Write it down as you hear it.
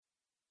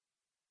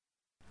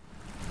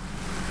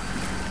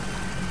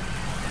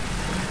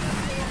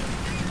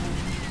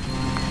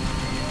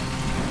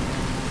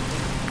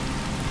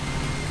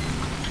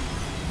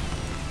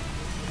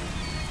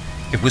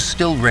It was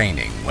still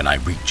raining when I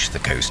reached the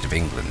coast of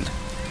England.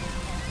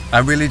 I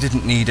really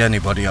didn't need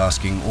anybody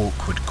asking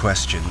awkward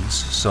questions,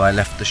 so I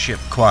left the ship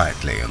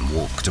quietly and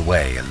walked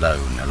away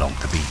alone along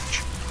the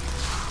beach.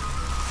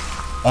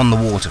 On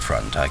the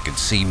waterfront, I could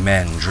see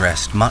men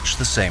dressed much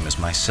the same as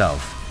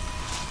myself,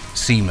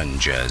 seaman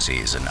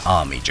jerseys and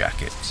army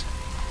jackets.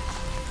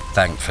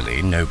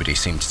 Thankfully, nobody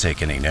seemed to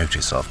take any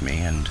notice of me,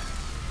 and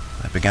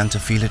I began to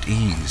feel at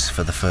ease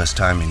for the first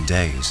time in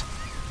days.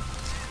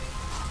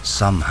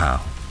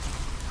 Somehow,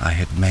 I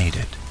had made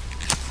it.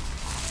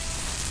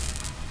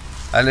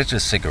 I lit a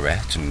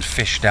cigarette and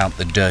fished out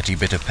the dirty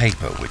bit of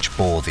paper which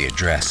bore the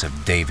address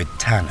of David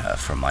Tanner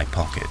from my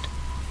pocket.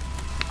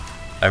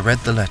 I read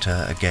the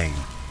letter again.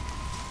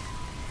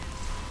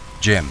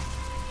 Jim,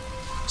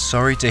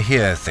 sorry to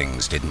hear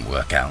things didn't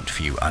work out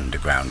for you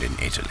underground in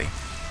Italy.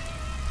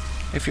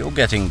 If you're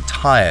getting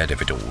tired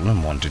of it all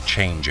and want a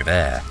change of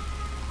air,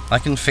 I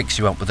can fix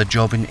you up with a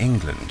job in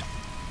England.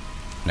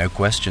 No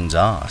questions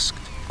asked.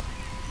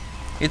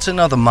 It's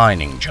another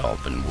mining job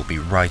and will be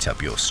right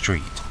up your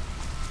street.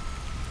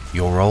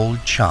 Your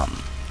old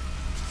chum,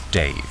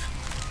 Dave.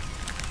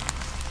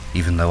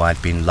 Even though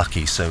I'd been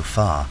lucky so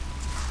far,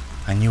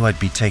 I knew I'd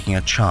be taking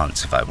a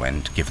chance if I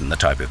went, given the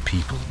type of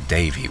people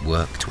Davey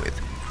worked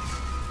with.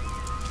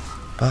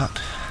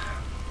 But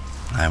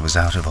I was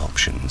out of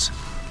options,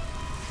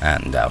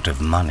 and out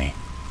of money.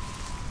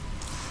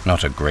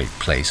 Not a great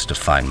place to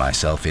find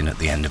myself in at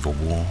the end of a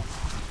war.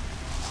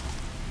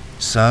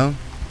 So,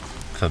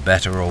 for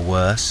better or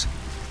worse,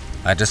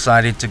 I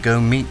decided to go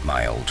meet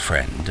my old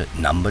friend at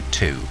number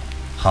 2,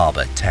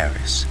 Harbour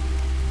Terrace.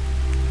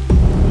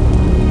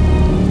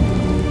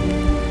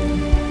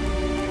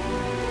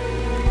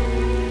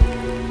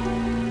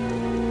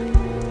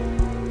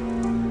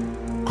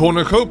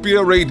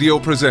 Cornucopia Radio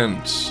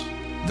presents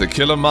The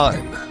Killer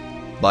Mine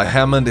by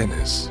Hammond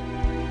Innes.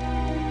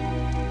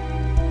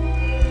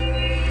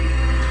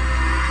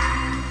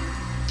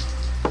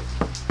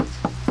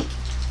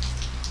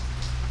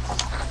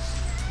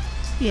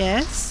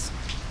 Yes?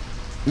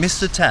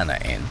 Mr. Tanner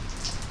in?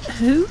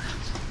 Who?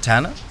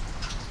 Tanner?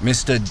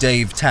 Mr.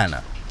 Dave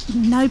Tanner.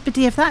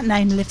 Nobody of that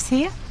name lives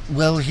here.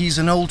 Well, he's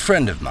an old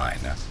friend of mine.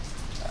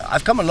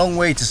 I've come a long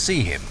way to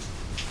see him.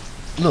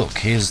 Look,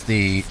 here's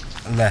the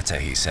letter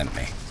he sent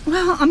me.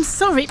 Well, I'm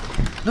sorry.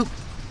 Look,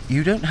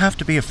 you don't have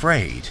to be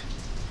afraid.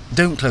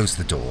 Don't close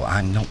the door.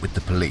 I'm not with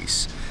the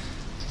police.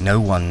 No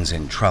one's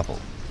in trouble.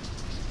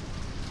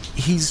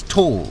 He's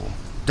tall,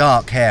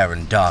 dark hair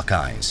and dark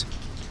eyes.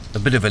 A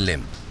bit of a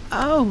limp.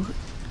 Oh,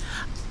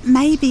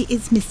 maybe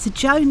it's Mr.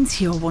 Jones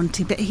you're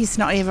wanting, but he's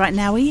not here right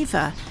now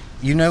either.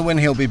 You know when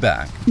he'll be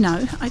back?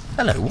 No,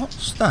 Hello,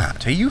 what's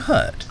that? Are you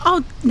hurt?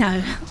 Oh,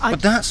 no.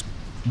 But that's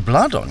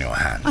blood on your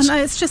hands. Oh, no,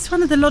 it's just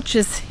one of the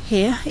lodgers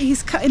here.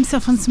 He's cut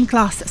himself on some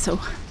glass, that's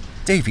all.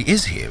 Davey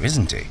is here,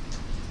 isn't he?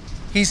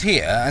 He's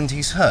here and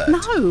he's hurt.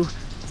 No,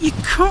 you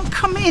can't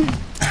come in.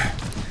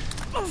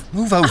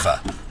 Move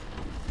over.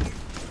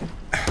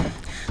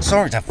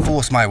 Sorry to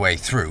force my way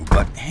through,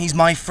 but he's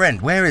my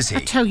friend. Where is he? I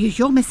tell you,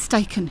 you're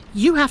mistaken.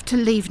 You have to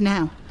leave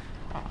now.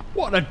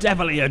 What the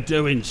devil are you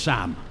doing,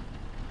 Sam?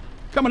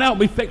 Come and help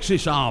me fix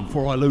this arm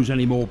before I lose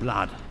any more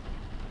blood.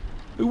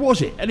 Who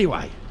was it,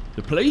 anyway?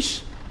 The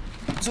police?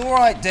 It's all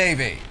right,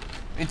 Davey.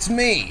 It's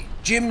me,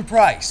 Jim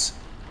Price.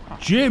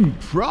 Jim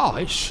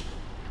Price?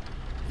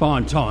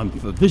 Fine time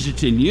for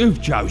visiting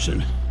you've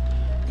chosen.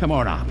 Come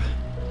on up.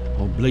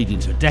 I'm bleeding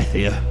to death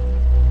here.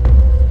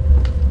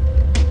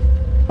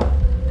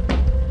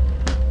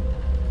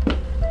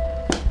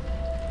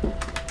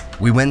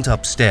 We went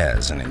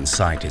upstairs and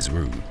inside his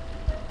room.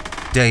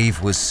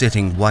 Dave was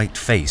sitting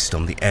white-faced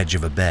on the edge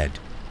of a bed.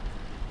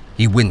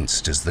 He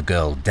winced as the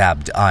girl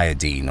dabbed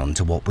iodine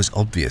onto what was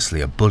obviously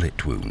a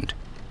bullet wound.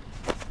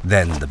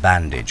 Then the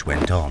bandage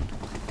went on.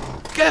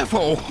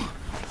 Careful!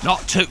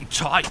 Not too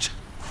tight.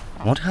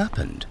 What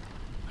happened?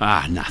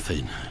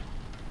 Nothing.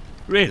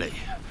 Really,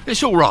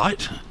 it's all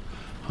right.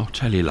 I'll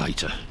tell you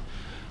later.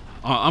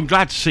 I'm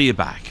glad to see you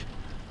back.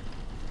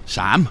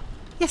 Sam?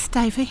 Yes,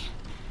 Davey?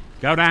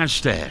 Go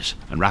downstairs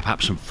and wrap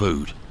up some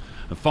food.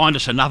 And find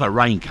us another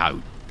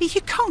raincoat. But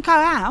you can't go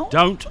out.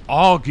 Don't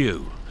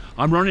argue.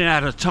 I'm running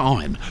out of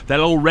time.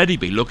 They'll already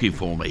be looking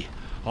for me.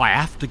 I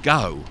have to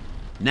go.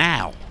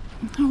 Now.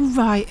 All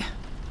right.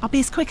 I'll be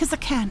as quick as I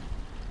can.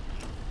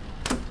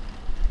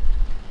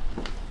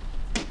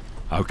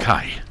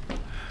 Okay.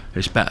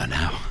 It's better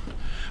now.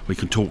 We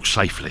can talk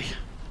safely.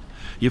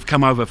 You've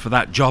come over for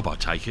that job, I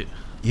take it?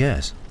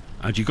 Yes.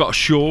 And you got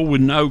ashore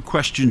with no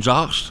questions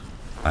asked?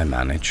 I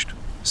managed,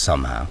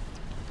 somehow.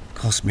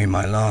 Cost me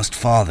my last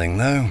farthing,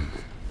 though.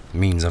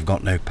 Means I've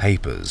got no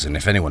papers, and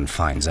if anyone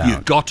finds out...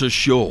 You got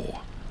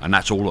ashore, and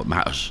that's all that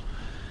matters.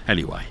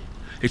 Anyway,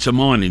 it's a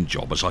mining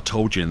job, as I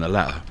told you in the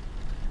letter.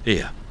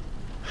 Here.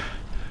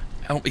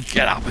 Help me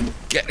get up and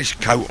get this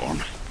coat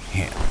on.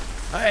 Here.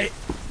 Hey.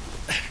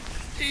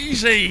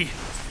 Easy.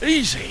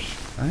 Easy.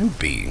 I'm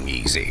being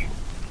easy.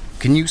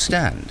 Can you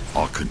stand?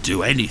 I can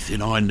do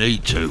anything I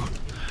need to.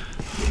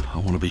 I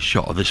want to be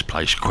shot of this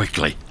place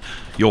quickly.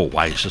 Your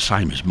way is the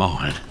same as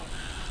mine.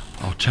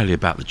 I'll tell you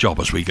about the job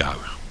as we go.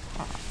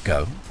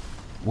 Go?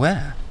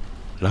 Where?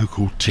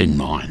 Local tin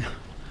mine.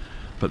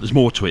 But there's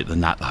more to it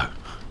than that, though.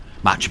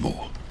 Much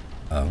more.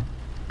 Oh?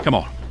 Come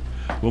on.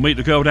 We'll meet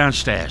the girl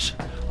downstairs.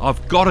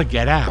 I've got to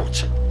get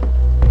out.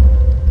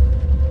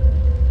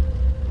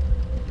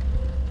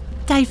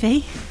 Davy,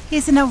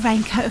 here's an old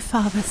raincoat of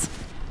Father's.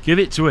 Give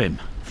it to him.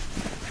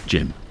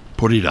 Jim,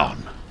 put it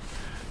on.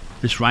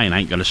 This rain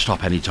ain't going to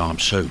stop any time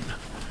soon.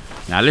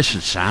 Now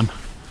listen, Sam.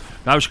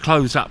 Those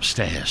clothes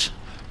upstairs.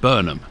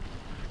 Burn them.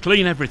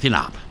 Clean everything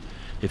up.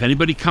 If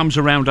anybody comes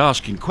around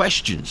asking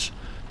questions,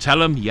 tell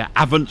them you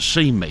haven't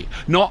seen me.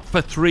 Not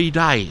for 3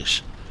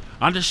 days.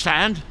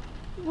 Understand?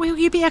 Will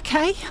you be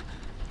okay?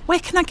 Where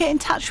can I get in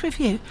touch with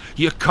you?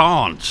 You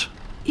can't.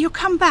 You'll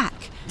come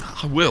back.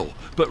 I will.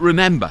 But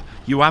remember,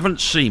 you haven't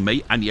seen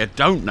me and you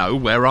don't know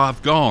where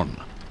I've gone.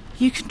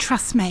 You can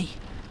trust me.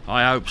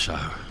 I hope so.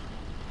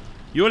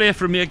 You'll hear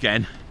from me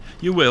again.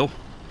 You will.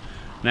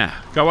 Now,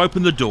 go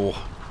open the door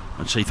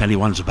and see if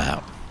anyone's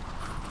about.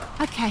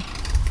 Okay.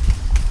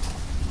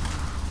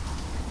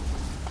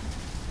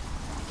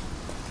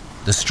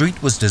 The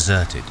street was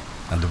deserted,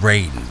 and the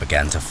rain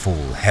began to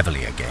fall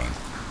heavily again.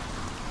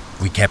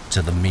 We kept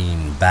to the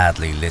mean,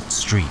 badly lit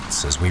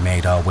streets as we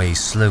made our way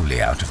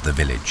slowly out of the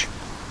village,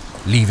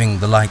 leaving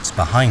the lights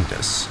behind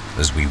us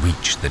as we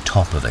reached the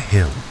top of a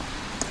hill.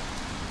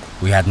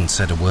 We hadn't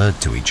said a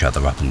word to each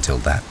other up until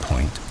that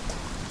point.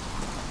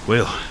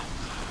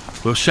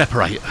 We'll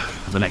separate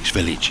at the next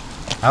village.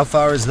 How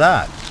far is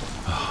that?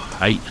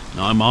 8,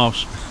 9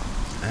 miles.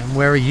 And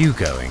where are you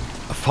going?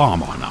 A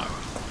farm, I know.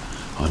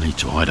 I need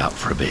to hide up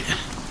for a bit.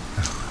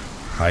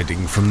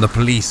 Hiding from the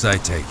police, I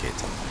take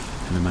it.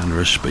 In a manner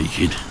of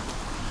speaking.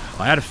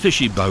 I had a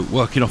fishing boat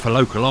working off a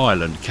local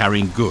island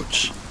carrying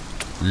goods.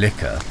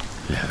 Liquor?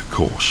 Yeah, of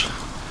course.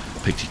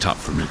 Picked it up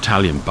from an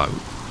Italian boat,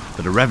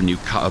 but a revenue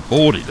cutter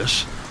boarded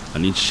us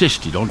and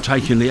insisted on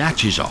taking the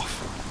hatches off.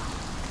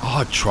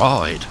 I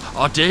tried.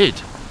 I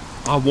did.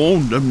 I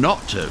warned them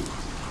not to.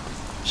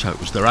 So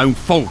it was their own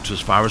fault as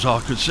far as I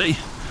could see.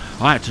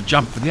 I had to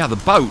jump for the other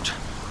boat.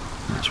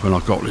 That's when I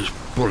got this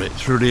bullet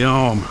through the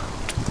arm.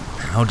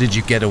 How did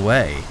you get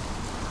away?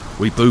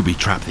 We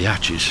booby-trapped the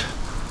hatches.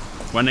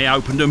 When they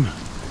opened them,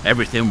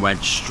 everything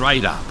went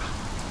straight up.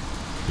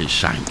 It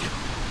sank.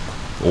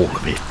 All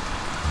of it.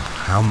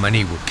 How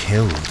many were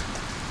killed?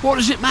 What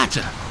does it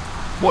matter?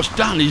 What's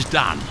done is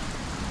done.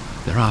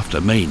 They're after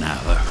me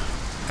now,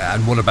 though.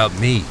 And what about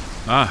me?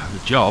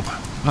 The job.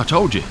 I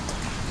told you.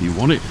 If you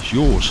want it, it's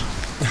yours.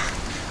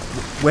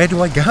 Where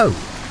do I go?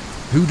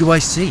 Who do I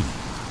see?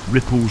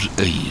 Ripple's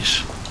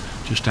Ease.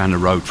 Just down the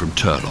road from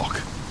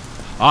Turlock.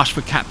 Ask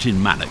for Captain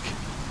Manock.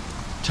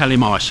 Tell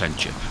him I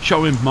sent you.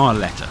 Show him my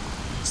letter.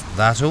 Is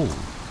that all?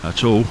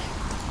 That's all.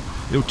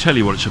 He'll tell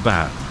you what it's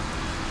about.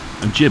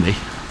 And Jimmy,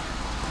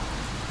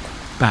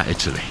 about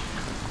Italy.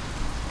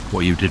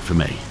 What you did for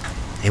me.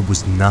 It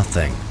was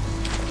nothing.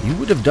 You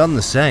would have done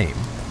the same.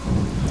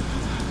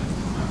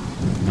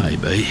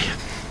 Maybe.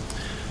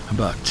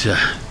 But,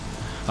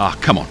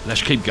 come on,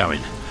 let's keep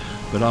going.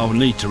 But I'll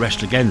need to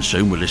rest again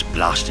soon with this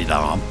blasted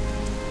arm.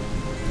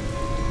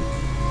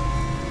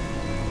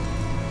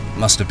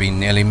 Must have been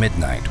nearly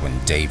midnight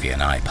when Davy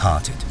and I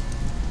parted.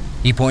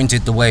 He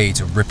pointed the way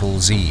to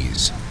Ripple's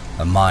Ease,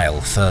 a mile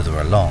further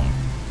along,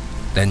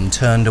 then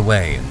turned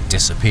away and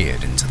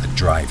disappeared into the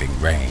driving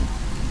rain.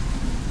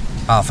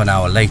 Half an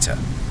hour later,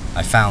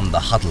 I found the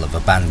huddle of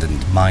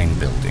abandoned mine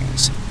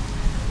buildings.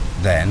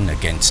 Then,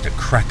 against a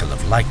crackle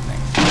of lightning,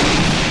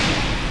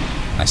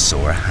 I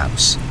saw a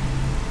house.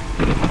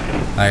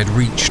 I had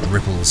reached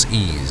Ripple's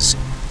Ease,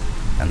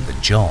 and the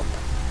job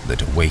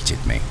that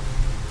awaited me.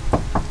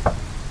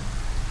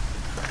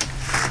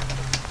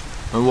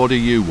 And what do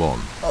you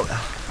want? Oh,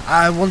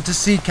 I want to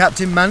see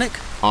Captain Manock.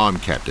 I'm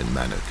Captain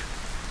Manock.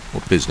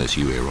 What business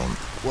you here on?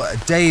 Well,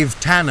 Dave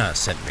Tanner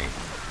sent me.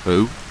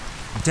 Who?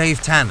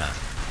 Dave Tanner.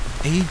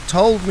 He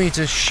told me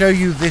to show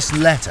you this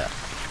letter.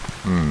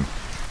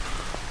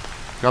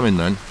 Come in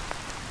then.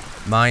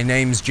 My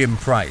name's Jim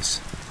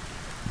Price.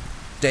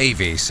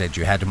 Davy said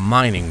you had a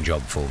mining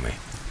job for me.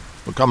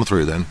 Well, come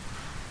through then.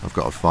 I've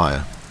got a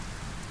fire.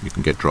 You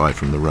can get dry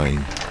from the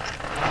rain.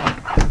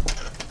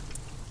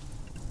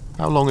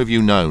 How long have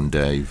you known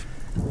Dave?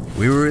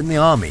 We were in the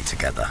army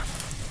together.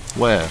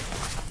 Where?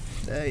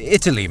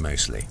 Italy,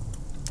 mostly.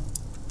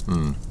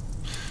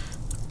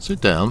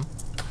 Sit down.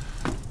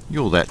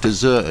 You're that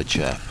deserter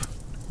chap,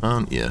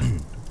 aren't you?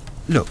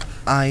 Look,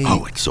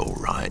 Oh, it's all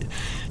right.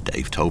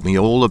 Dave told me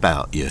all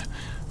about you.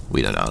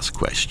 We don't ask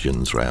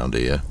questions round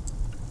here.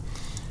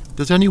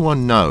 Does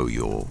anyone know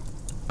you're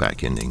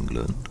back in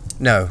England?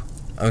 No,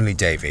 only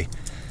Davy.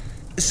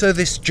 So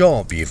this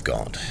job you've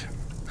got,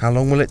 how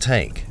long will it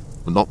take?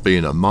 Well, not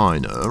being a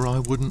miner, I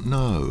wouldn't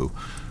know.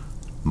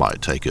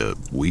 Might take a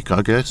week,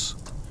 I guess.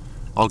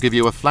 I'll give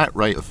you a flat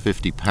rate of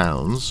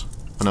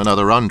 £50 and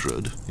another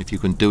 100 if you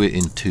can do it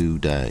in 2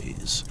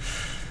 days.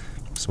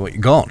 So what you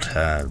got?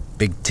 A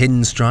big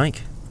tin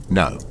strike?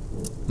 No,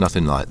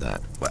 nothing like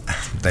that. Well,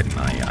 then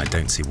I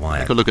don't see why.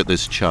 Take a look at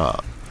this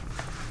chart.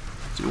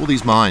 See, all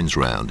these mines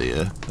round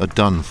here are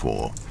done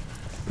for.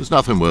 There's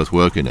nothing worth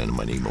working in them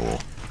anymore.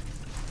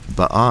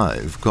 But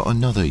I've got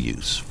another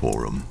use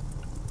for 'em.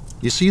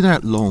 You see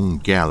that long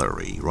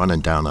gallery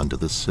running down under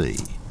the sea?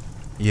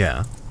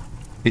 Yeah.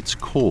 It's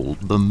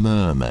called the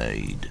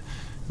Mermaid,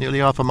 nearly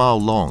half a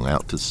mile long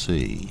out to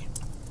sea.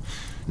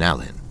 Now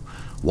then,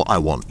 what I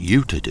want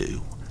you to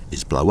do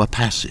is blow a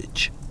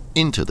passage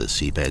into the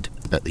seabed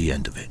at the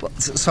end of it.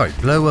 Sorry,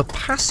 blow a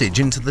passage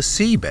into the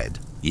seabed?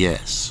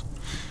 Yes.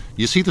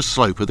 You see the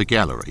slope of the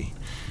gallery?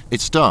 It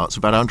starts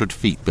about 100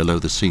 feet below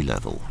the sea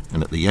level,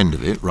 and at the end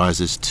of it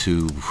rises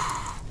to,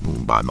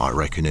 by my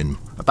reckoning,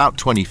 about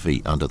 20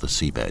 feet under the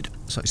seabed.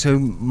 So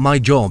my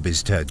job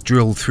is to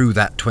drill through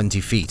that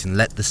 20 feet and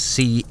let the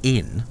sea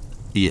in?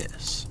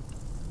 Yes.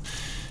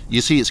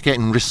 You see, it's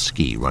getting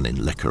risky running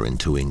liquor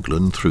into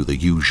England through the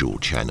usual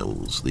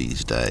channels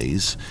these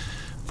days.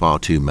 Far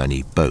too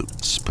many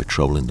boats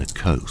patrolling the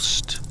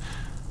coast.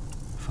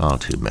 Far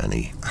too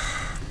many.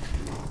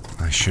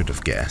 I should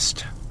have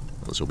guessed.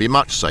 This will be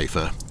much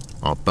safer.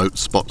 Our boat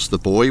spots the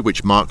buoy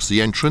which marks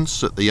the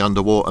entrance at the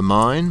underwater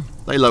mine.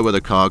 They lower the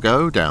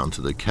cargo down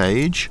to the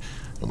cage,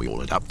 and we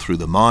haul it up through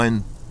the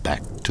mine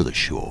back to the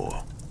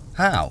shore.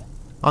 How?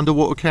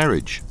 Underwater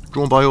carriage,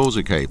 drawn by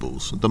hawser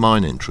cables at the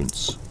mine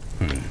entrance.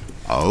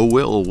 Oh,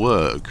 it'll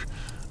work.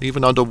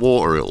 Even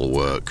underwater it'll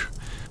work.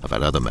 I've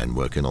had other men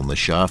working on the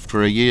shaft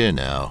for a year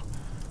now.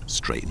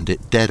 Straightened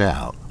it dead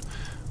out.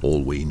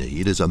 All we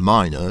need is a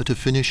miner to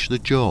finish the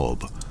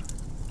job.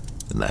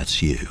 And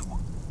that's you.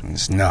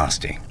 It's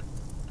nasty.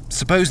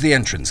 Suppose the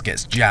entrance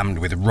gets jammed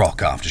with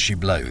rock after she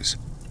blows.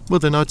 Well,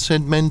 then I'd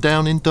send men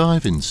down in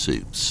diving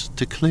suits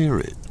to clear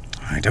it.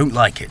 I don't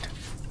like it.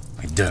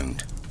 I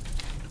don't.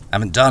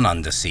 Haven't done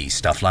undersea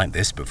stuff like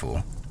this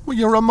before. Well,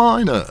 you're a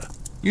miner.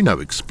 You know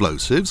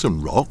explosives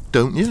and rock,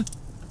 don't you?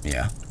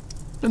 Yeah.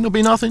 Then there'll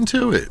be nothing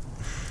to it.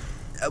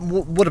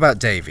 What about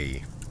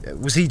Davy?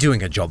 Was he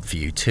doing a job for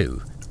you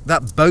too?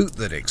 That boat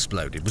that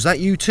exploded, was that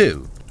you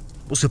too?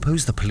 Well,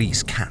 suppose the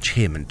police catch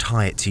him and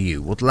tie it to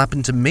you. What'll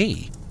happen to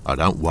me? Oh,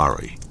 don't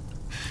worry.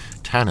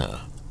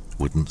 Tanner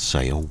wouldn't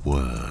say a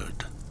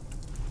word.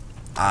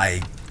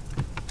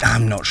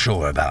 I'm not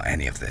sure about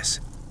any of this.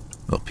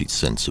 Oh, be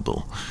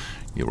sensible.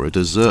 You're a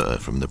deserter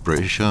from the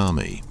British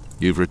Army.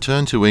 You've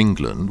returned to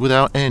England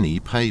without any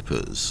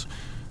papers.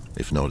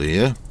 If not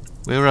here,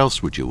 where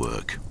else would you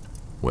work?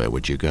 Where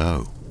would you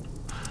go?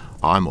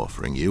 I'm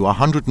offering you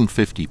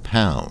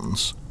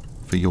 £150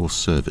 for your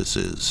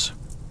services.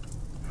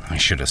 I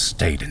should have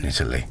stayed in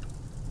Italy.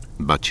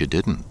 But you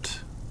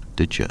didn't,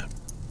 did you?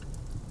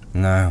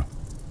 No.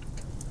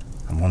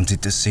 I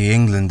wanted to see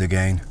England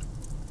again.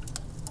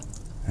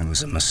 It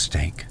was a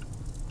mistake.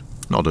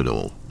 Not at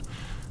all.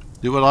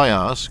 Do what I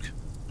ask,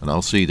 and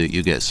I'll see that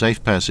you get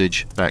safe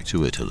passage back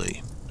to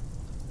Italy.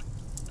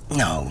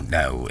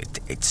 No,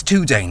 it's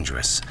too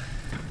dangerous.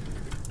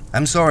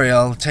 I'm sorry,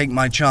 I'll take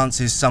my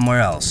chances somewhere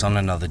else on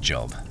another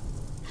job.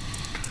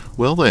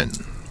 Well then,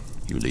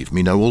 you leave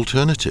me no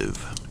alternative.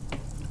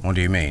 What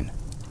do you mean?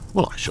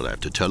 Well, I shall have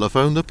to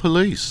telephone the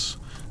police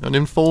and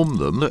inform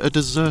them that a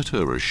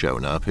deserter has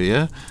shown up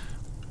here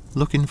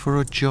looking for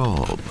a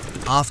job.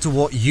 After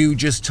what you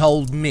just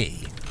told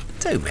me?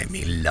 Don't make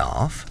me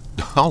laugh.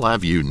 I'll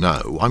have you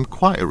know I'm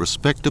quite a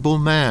respectable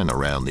man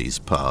around these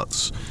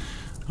parts.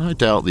 I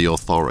doubt the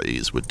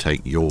authorities would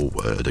take your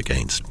word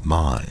against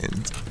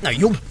mine. No,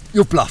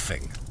 you're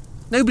bluffing.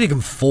 Nobody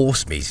can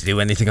force me to do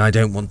anything I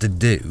don't want to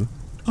do.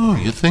 Oh,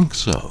 you think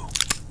so?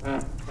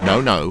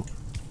 No.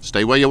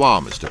 Stay where you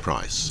are, Mr.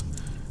 Price.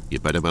 You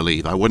better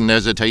believe I wouldn't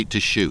hesitate to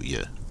shoot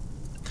you.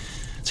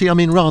 See, I'm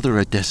in rather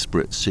a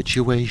desperate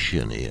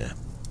situation here.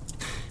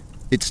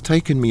 It's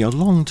taken me a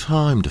long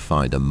time to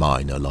find a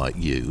miner like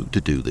you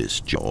to do this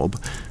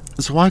job,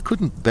 so I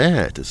couldn't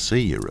bear to see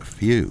you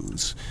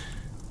refuse.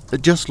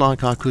 Just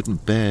like I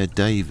couldn't bear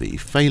Davy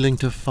failing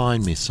to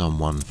find me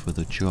someone for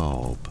the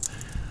job.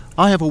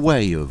 I have a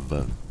way of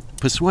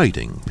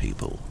persuading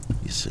people,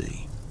 you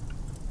see.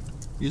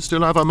 You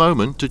still have a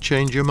moment to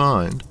change your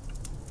mind.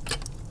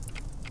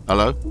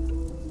 Hello?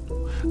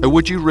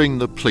 Would you ring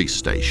the police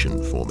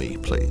station for me,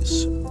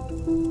 please?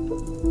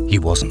 He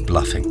wasn't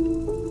bluffing.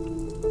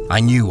 I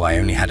knew I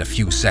only had a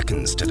few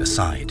seconds to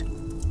decide.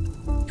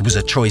 It was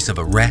a choice of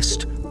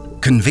arrest,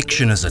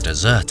 conviction as a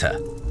deserter,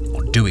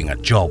 or doing a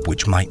job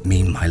which might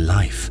mean my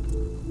life.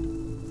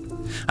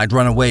 I'd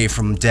run away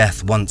from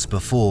death once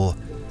before,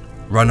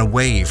 run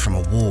away from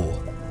a war.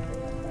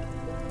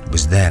 It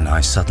was then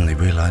I suddenly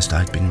realized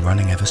I'd been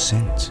running ever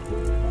since.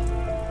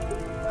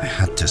 I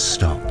had to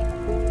stop.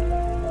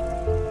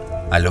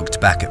 I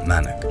looked back at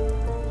Manak,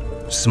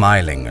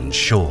 smiling and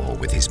sure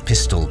with his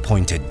pistol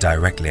pointed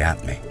directly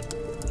at me.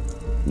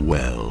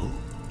 Well?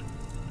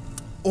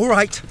 All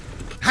right,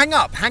 hang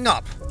up.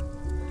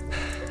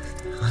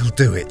 I'll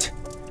do it.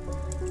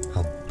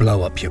 I'll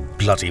blow up your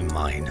bloody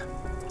mine.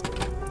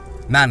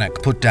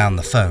 Manak put down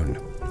the phone,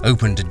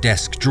 opened a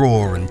desk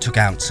drawer and took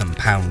out some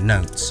pound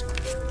notes.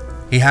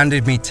 He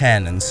handed me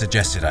 10 and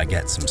suggested I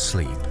get some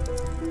sleep.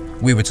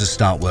 We were to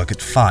start work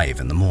at 5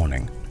 in the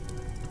morning.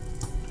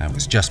 I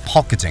was just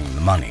pocketing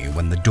the money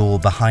when the door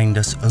behind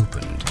us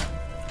opened.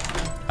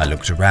 I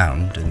looked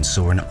around and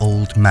saw an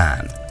old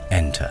man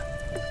enter.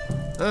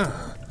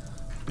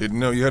 Didn't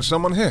know you had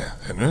someone here,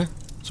 Henry.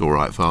 It's all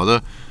right,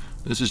 Father.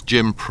 This is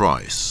Jim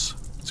Price.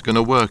 He's going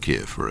to work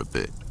here for a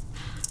bit.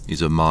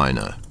 He's a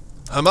miner.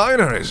 A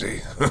miner, is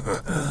he?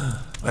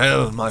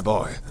 Well, my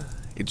boy,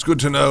 it's good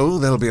to know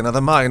there'll be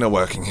another miner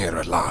working here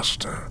at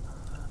last.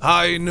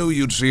 I knew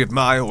you'd see it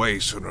my way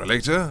sooner or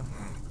later.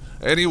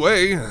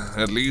 Anyway,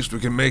 at least we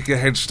can make a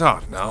head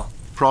start now.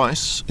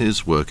 Price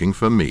is working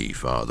for me,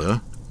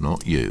 Father,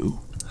 not you.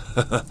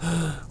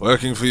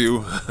 Working for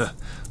you?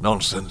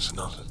 Nonsense.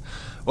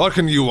 What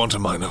can you want a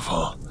miner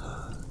for?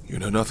 You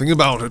know nothing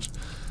about it.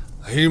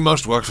 He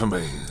must work for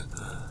me.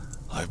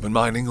 I've been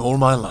mining all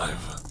my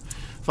life.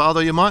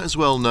 Father, you might as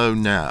well know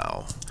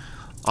now.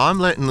 I'm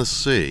letting the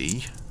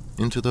sea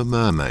into the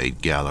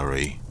mermaid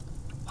gallery.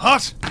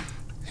 What?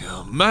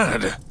 You're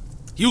mad.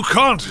 You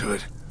can't do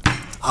it.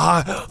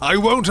 I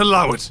won't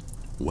allow it.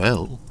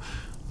 Well,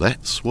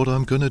 that's what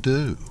I'm going to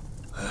do.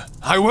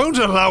 I won't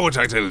allow it,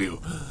 I tell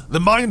you. The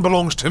mine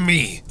belongs to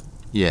me.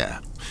 Yeah,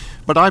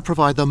 but I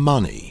provide the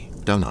money,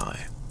 don't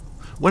I?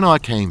 When I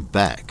came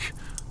back,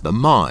 the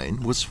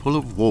mine was full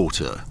of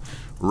water,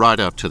 right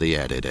up to the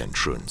added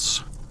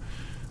entrance.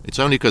 It's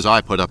only because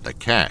I put up the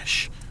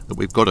cash that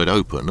we've got it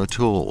open at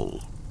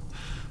all.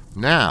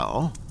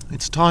 Now,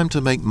 it's time to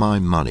make my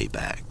money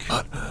back.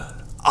 But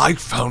I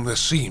found the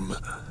seam.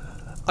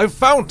 I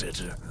found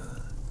it.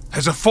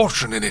 There's a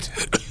fortune in it.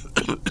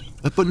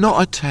 But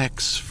not a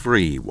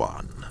tax-free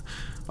one,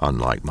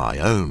 unlike my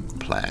own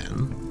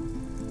plan.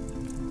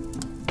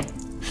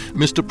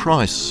 Mr.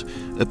 Price,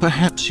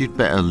 perhaps you'd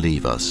better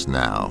leave us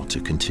now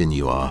to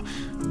continue our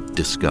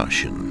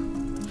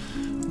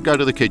discussion. Go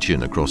to the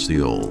kitchen across the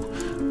hall.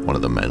 One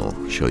of the men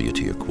will show you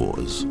to your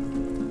quarters.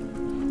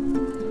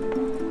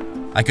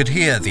 I could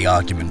hear the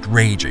argument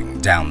raging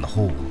down the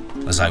hall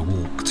as I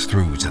walked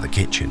through to the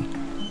kitchen.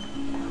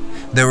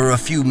 There were a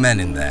few men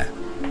in there,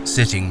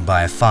 sitting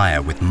by a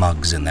fire with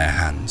mugs in their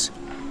hands.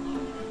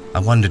 I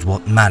wondered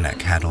what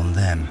Manic had on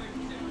them.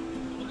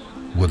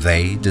 Were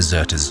they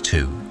deserters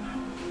too?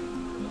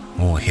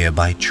 Or here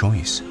by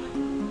choice?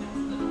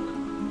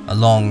 A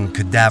long,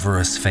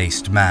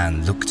 cadaverous-faced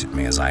man looked at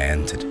me as I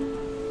entered.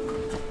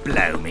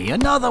 Blow me,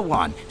 another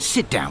one.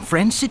 Sit down,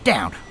 friend, sit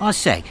down. I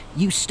say,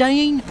 you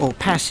staying or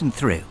passing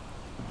through?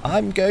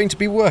 I'm going to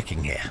be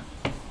working here.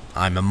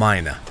 I'm a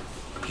miner.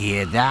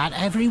 Hear that,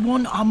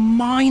 everyone? A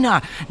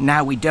miner.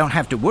 Now we don't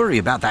have to worry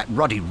about that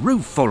ruddy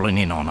roof falling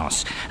in on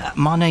us.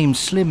 My name's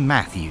Slim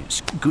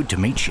Matthews. Good to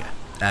meet you.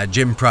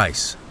 Jim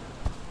Price.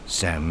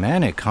 So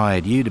Manic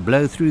hired you to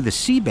blow through the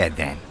seabed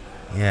then?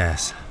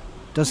 Yes.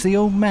 Does the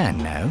old man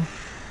know?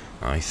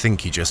 I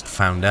think he just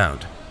found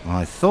out.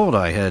 I thought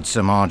I heard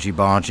some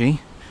argy-bargy.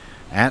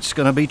 That's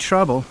gonna be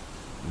trouble.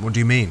 What do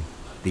you mean?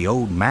 The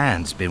old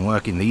man's been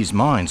working these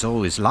mines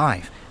all his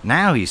life.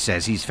 Now he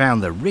says he's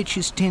found the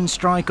richest tin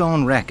strike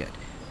on record.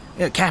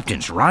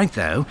 Captain's right,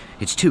 though.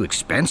 It's too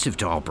expensive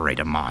to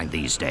operate a mine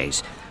these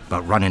days.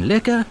 But running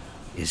liquor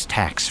is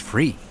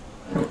tax-free.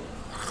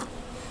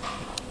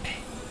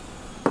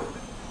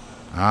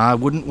 I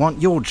wouldn't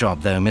want your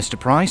job, though, Mr.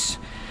 Price.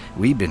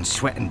 We've been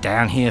sweating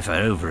down here for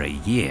over a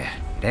year.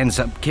 It ends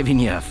up giving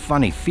you a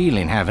funny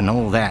feeling having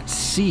all that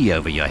sea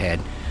over your head.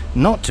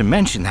 Not to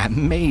mention that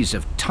maze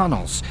of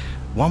tunnels.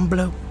 One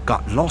bloke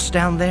got lost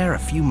down there a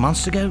few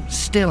months ago,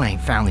 still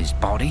ain't found his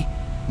body.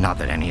 Not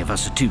that any of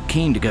us are too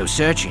keen to go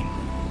searching.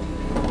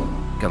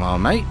 Come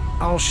on, mate.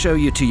 I'll show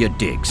you to your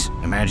digs.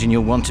 Imagine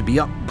you'll want to be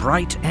up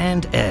bright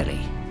and early.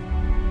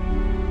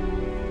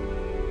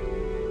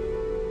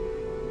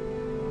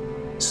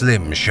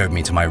 Slim showed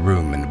me to my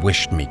room and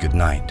wished me good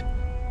night.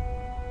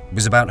 It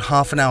was about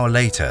half an hour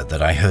later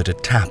that I heard a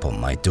tap on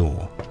my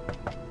door.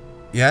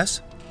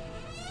 Yes?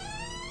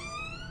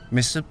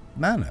 Mr.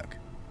 Manic?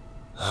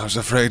 I was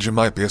afraid you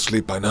might be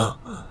asleep by now.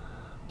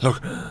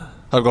 Look,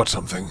 I've got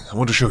something I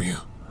want to show you.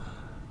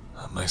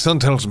 My son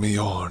tells me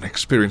you're an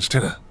experienced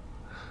tinner.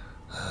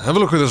 Have a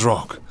look at this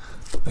rock.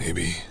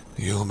 Maybe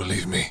you'll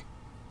believe me.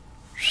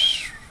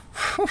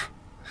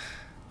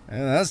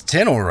 That's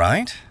tin, all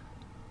right.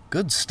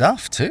 Good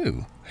stuff,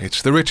 too.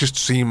 It's the richest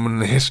seam in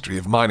the history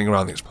of mining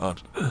around these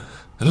parts.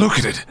 Look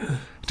at it.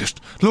 Just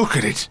look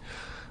at it.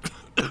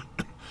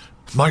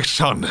 My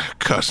son,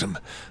 curse him,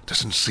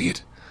 doesn't see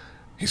it.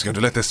 He's going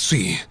to let the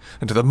sea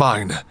into the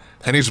mine,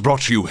 and he's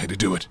brought you here to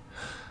do it.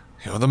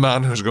 You're the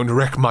man who's going to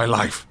wreck my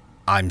life.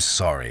 I'm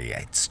sorry.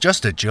 It's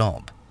just a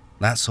job.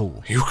 That's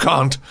all. You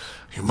can't.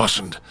 You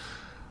mustn't.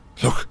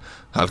 Look,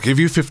 I'll give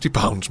you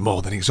 £50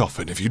 more than he's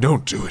offered if you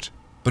don't do it.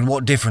 But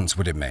what difference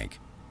would it make?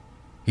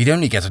 He'd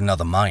only get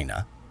another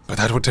miner. But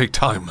that would take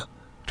time.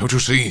 Don't you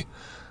see?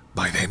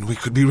 By then we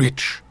could be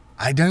rich.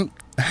 I don't...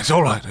 It's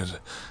all right.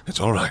 It's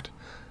all right.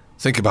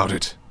 Think about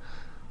it.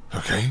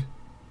 Okay?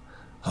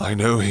 I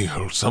know he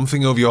holds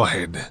something over your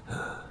head.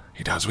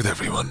 He does with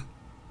everyone.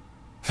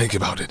 Think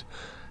about it,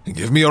 and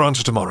give me your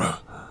answer tomorrow.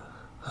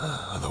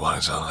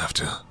 Otherwise I'll have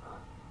to...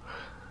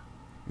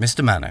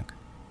 Mr. Manic,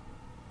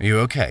 are you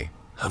okay?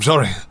 I'm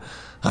sorry.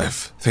 I have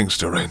things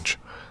to arrange.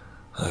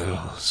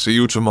 I'll see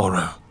you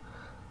tomorrow.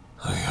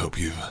 I hope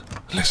you've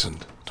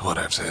listened to what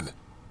I've said.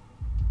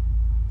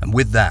 And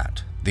with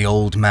that, the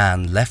old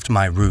man left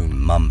my room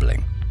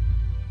mumbling.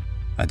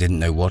 I didn't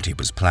know what he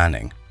was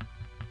planning,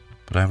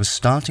 but I was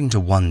starting to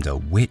wonder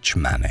which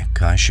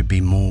manic I should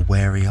be more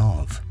wary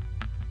of.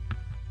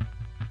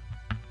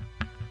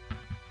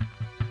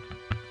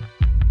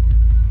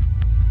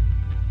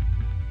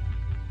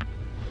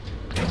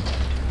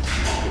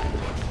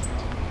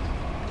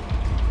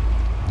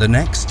 The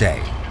next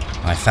day,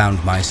 I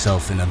found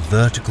myself in a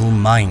vertical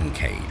mine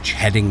cage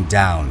heading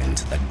down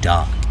into the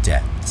dark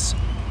depths.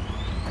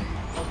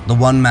 The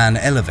one-man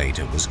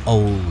elevator was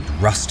old,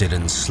 rusted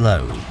and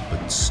slow,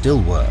 but still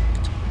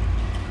worked.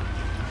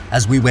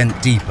 As we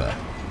went deeper,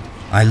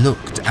 I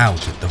looked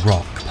out at the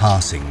rock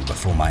passing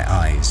before my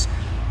eyes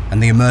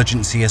and the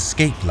emergency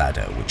escape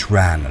ladder which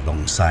ran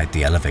alongside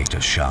the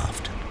elevator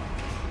shaft.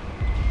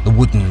 The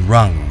wooden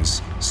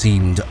rungs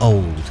seemed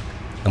old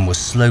and were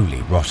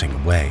slowly rotting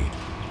away.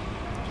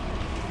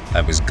 I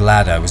was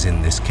glad I was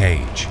in this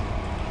cage,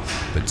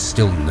 but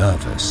still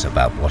nervous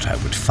about what I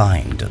would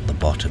find at the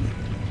bottom.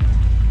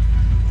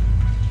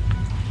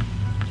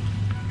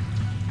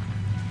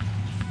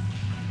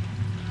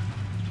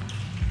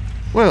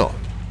 Well,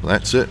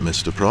 that's it,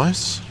 Mr.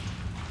 Price.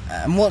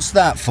 And what's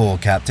that for,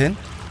 Captain?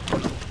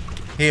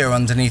 Here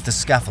underneath the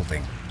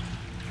scaffolding.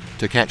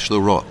 To catch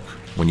the rock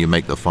when you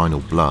make the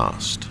final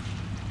blast.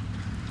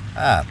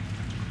 Ah,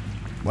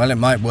 well, it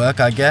might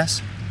work, I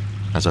guess.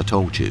 As I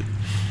told you,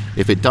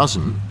 if it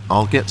doesn't,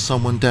 I'll get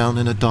someone down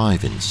in a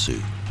diving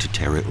suit to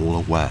tear it all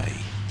away.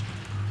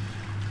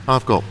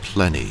 I've got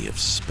plenty of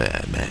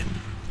spare men.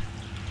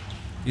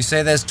 You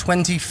say there's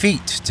 20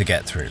 feet to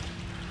get through.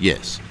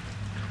 Yes.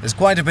 There's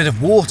quite a bit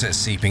of water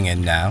seeping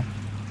in now.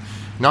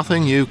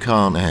 Nothing you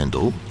can't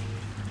handle.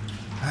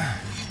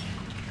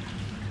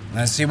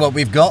 Let's see what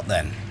we've got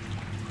then.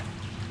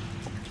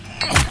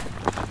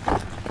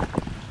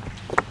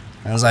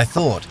 As I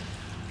thought,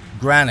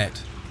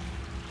 granite.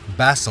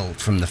 Basalt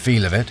from the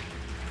feel of it.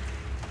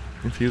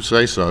 If you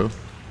say so.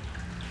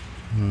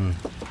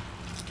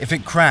 If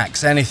it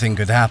cracks, anything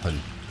could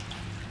happen.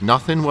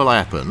 Nothing will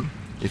happen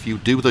if you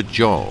do the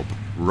job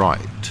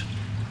right.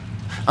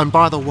 And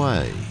by the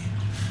way,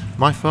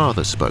 my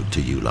father spoke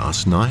to you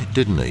last night,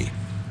 didn't he?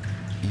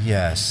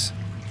 Yes.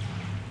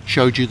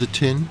 Showed you the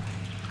tin?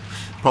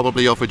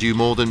 Probably offered you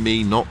more than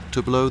me not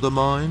to blow the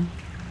mine?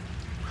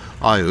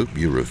 I hope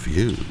you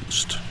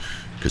refused,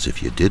 because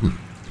if you didn't,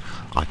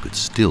 I could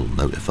still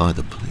notify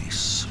the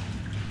police.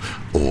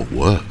 Or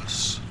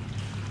worse.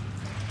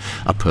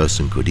 A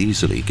person could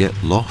easily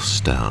get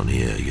lost down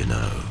here, you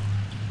know.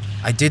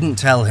 I didn't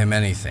tell him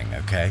anything,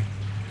 okay?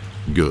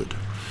 Good.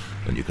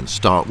 Then you can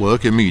start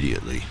work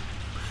immediately.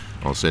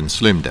 I'll send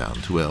Slim down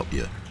to help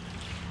you.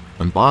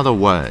 And by the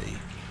way,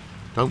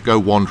 don't go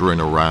wandering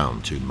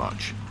around too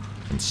much,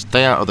 and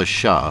stay out of the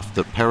shaft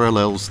that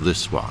parallels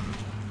this one.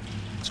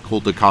 It's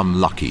called the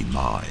Come Lucky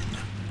Mine.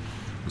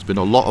 There's been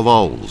a lot of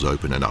holes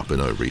opening up in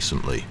her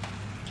recently.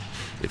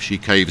 If she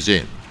caves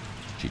in,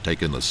 she'd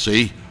take in the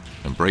sea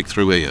and break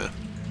through here.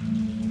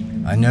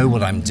 I know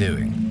what I'm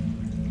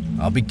doing.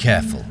 I'll be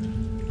careful.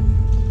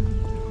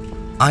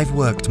 I've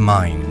worked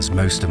mines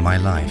most of my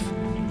life.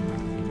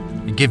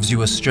 It gives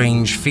you a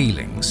strange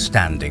feeling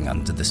standing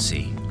under the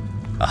sea,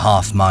 a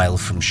half-mile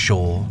from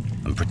shore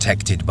and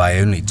protected by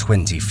only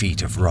 20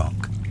 feet of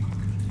rock.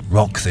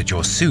 Rock that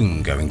you're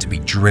soon going to be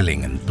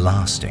drilling and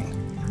blasting.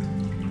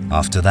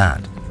 After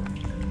that,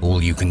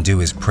 all you can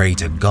do is pray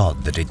to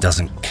God that it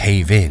doesn't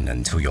cave in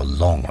until you're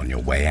long on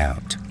your way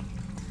out.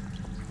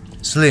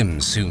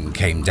 Slim soon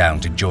came down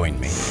to join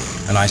me,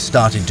 and I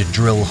started to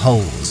drill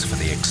holes for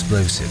the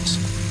explosives.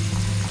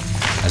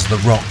 As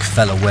the rock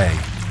fell away,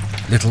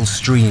 little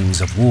streams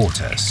of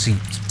water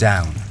seeped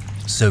down,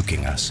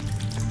 soaking us.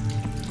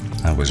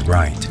 I was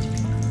right.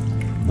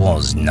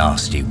 Was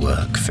nasty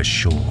work for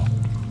sure.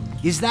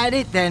 Is that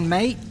it then,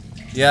 mate?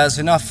 Yeah, it's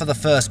enough for the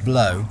first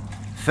blow.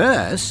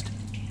 First?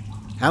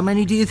 How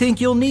many do you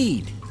think you'll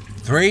need?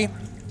 3,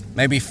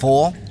 maybe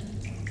 4.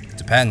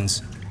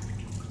 Depends.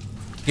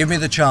 Give me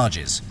the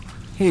charges.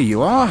 Here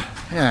you are.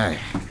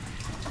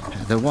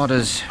 The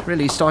water's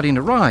really starting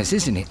to rise,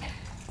 isn't it?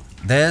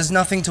 There's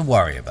nothing to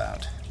worry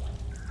about.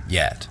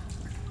 Yet.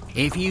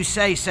 If you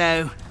say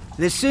so.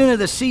 The sooner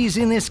the sea's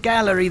in this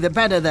gallery, the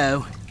better,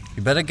 though.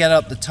 You better get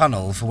up the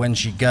tunnel for when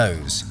she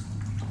goes.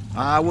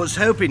 I was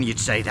hoping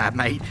you'd say that,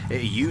 mate.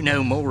 You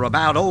know more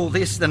about all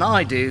this than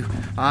I do.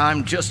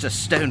 I'm just a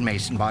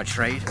stonemason by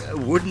trade.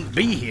 Wouldn't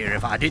be here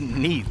if I didn't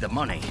need the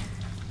money.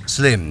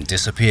 Slim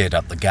disappeared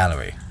up the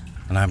gallery,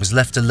 and I was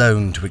left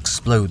alone to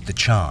explode the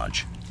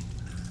charge.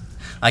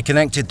 I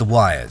connected the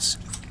wires,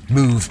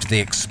 moved the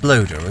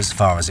exploder as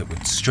far as it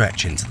would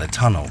stretch into the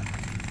tunnel,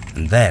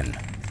 and then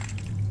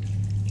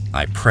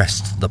I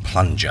pressed the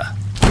plunger.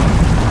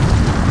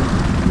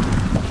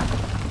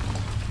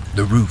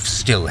 The roof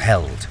still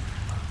held.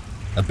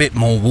 A bit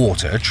more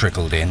water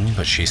trickled in,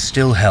 but she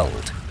still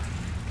held.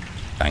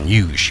 I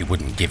knew she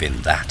wouldn't give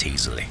in that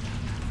easily.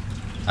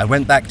 I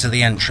went back to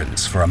the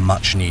entrance for a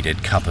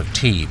much-needed cup of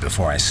tea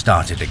before I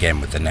started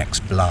again with the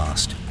next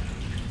blast.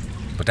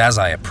 But as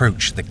I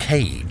approached the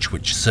cage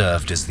which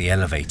served as the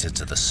elevator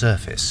to the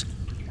surface,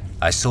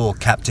 I saw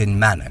Captain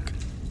Manick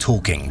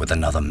talking with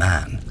another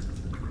man.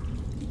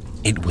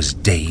 It was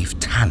Dave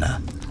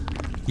Tanner.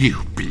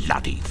 You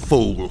bloody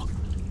fool!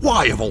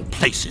 Why, of all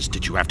places,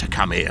 did you have to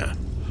come here?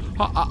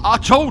 I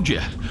told you,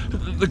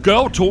 the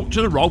girl talked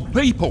to the wrong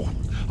people.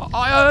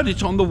 I heard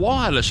it on the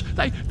wireless.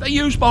 They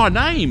used my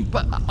name,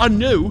 but I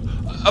knew,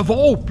 of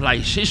all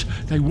places,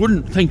 they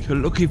wouldn't think of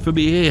looking for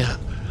me here.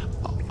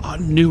 I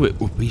knew it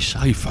would be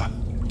safer.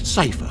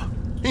 Safer?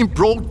 In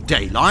broad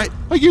daylight?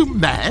 Are you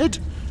mad?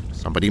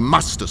 Somebody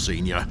must have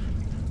seen you.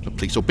 The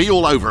police will be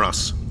all over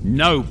us.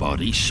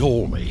 Nobody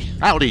saw me.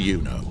 How do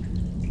you know?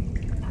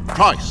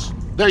 Price,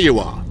 there you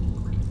are.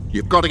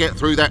 You've got to get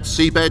through that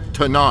seabed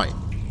tonight.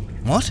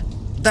 What?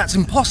 That's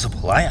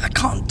impossible. I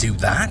can't do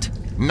that.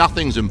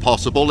 Nothing's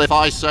impossible if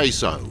I say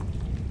so.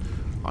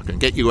 I can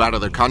get you out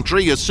of the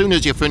country as soon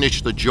as you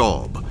finish the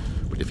job.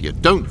 But if you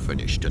don't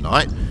finish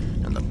tonight,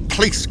 and the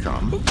police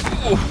come,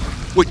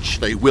 which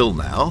they will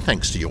now,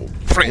 thanks to your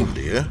friend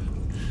here,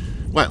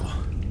 well,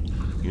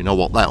 you know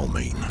what that'll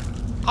mean.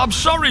 I'm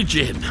sorry,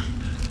 Jim.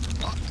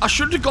 I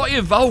shouldn't have got you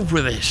involved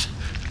with this,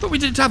 but we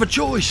didn't have a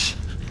choice.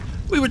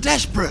 We were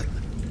desperate.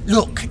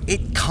 Look,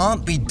 it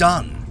can't be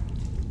done.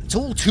 It's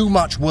all too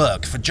much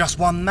work for just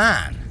one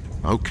man.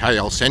 Okay,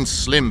 I'll send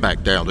Slim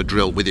back down to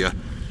drill with you.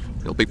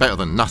 It'll be better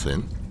than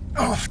nothing.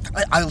 Oh,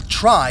 I'll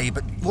try,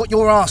 but what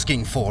you're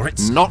asking for,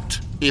 it's... Not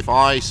if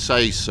I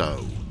say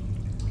so.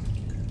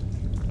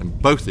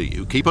 And both of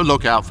you keep a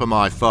lookout for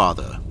my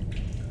father.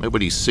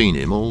 Nobody's seen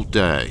him all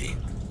day.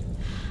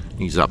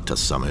 He's up to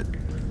something.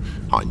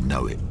 I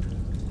know it.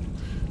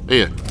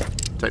 Here,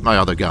 take my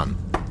other gun.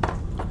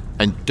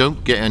 And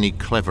don't get any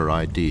clever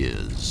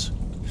ideas.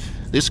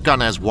 This gun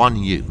has one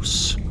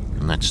use,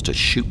 and that's to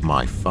shoot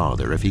my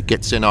father if he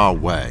gets in our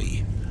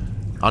way.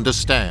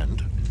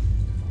 Understand?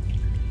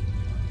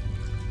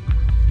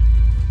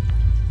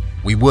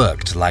 We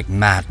worked like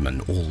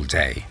madmen all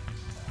day.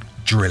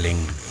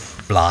 Drilling,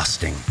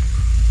 blasting.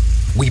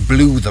 We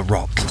blew the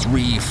rock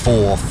 3,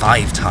 4,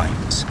 5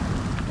 times.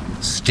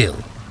 Still,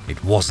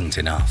 it wasn't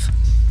enough.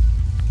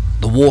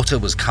 The water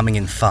was coming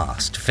in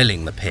fast,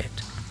 filling the pit.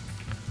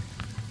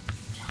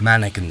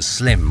 Manick and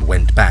Slim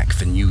went back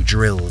for new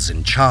drills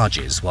and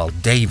charges while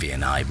Davy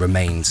and I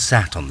remained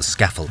sat on the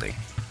scaffolding.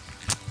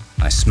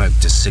 I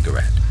smoked a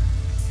cigarette.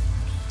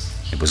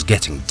 It was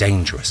getting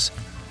dangerous.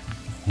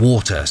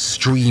 Water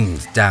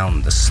streamed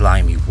down the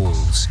slimy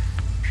walls.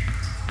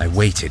 I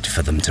waited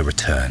for them to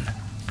return.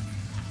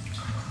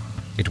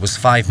 It was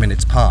 5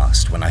 minutes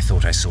past when I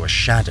thought I saw a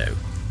shadow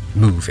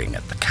moving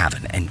at the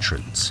cavern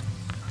entrance.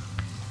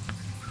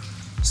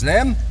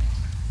 Slim?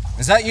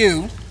 Is that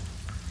you?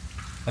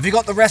 Have you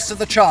got the rest of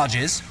the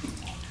charges?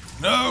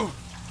 No,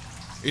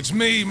 it's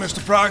me,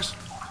 Mr. Price.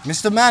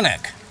 Mr.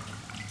 Manick.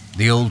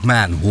 The old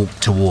man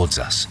walked towards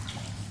us,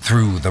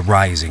 through the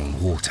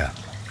rising water.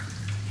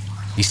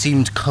 He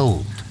seemed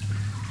cold,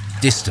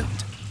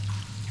 distant.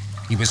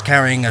 He was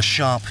carrying a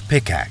sharp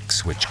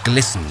pickaxe which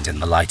glistened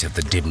in the light of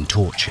the dim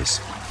torches.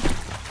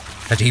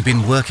 Had he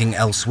been working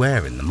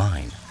elsewhere in the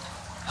mine?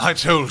 I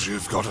told you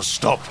you've got to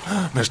stop,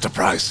 Mr.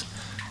 Price.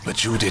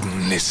 But you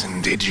didn't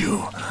listen, did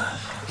you?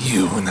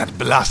 You and that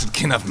blasted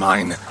kin of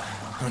mine.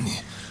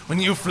 When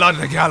you flood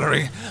the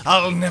gallery,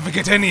 I'll never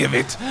get any of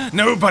it.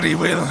 Nobody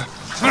will.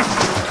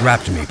 He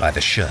grabbed me by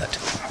the shirt.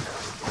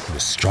 He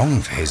was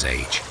strong for his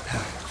age.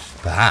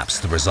 Perhaps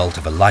the result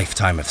of a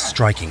lifetime of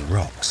striking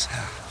rocks.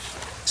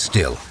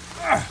 Still,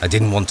 I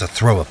didn't want to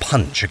throw a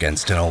punch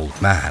against an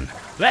old man.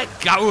 Let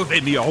go of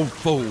him, you old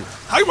fool.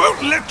 I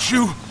won't let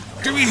you.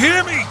 Do you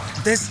hear me?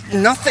 There's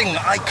nothing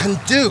I can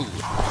do.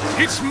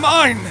 It's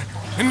mine,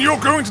 and you're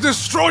going to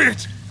destroy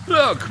it.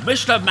 Look,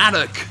 Mr.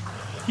 Manick,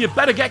 you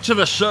better get to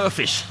the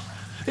surface.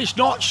 It's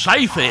not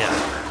safe here.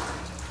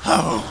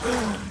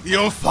 Oh,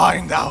 you'll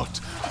find out.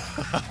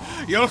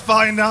 You'll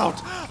find out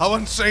how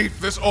unsafe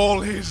this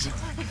all is.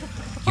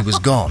 He was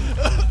gone,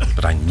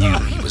 but I knew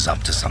he was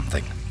up to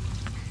something.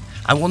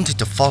 I wanted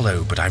to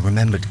follow, but I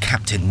remembered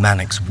Captain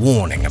Manick's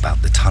warning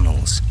about the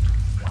tunnels.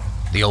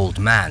 The old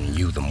man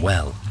knew them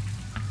well.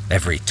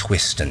 Every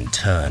twist and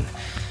turn.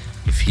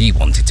 If he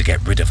wanted to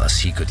get rid of us,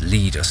 he could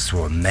lead us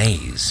through a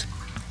maze,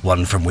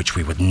 one from which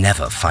we would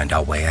never find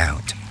our way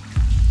out.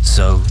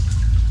 So,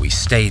 we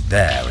stayed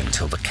there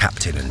until the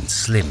captain and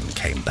Slim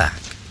came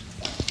back.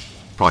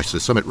 Price,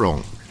 there's something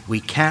wrong. We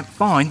can't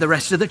find the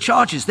rest of the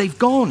charges. They've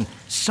gone.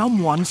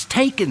 Someone's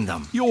taken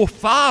them. Your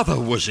father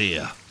was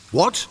here.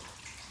 What?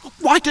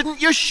 Why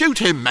didn't you shoot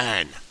him,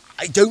 man?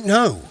 I don't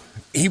know.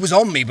 He was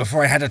on me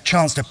before I had a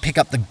chance to pick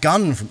up the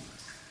gun from...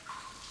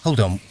 Hold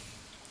on.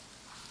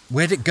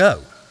 Where'd it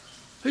go?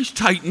 He's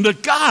taken the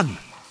gun.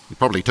 He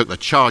probably took the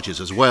charges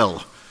as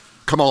well.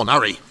 Come on,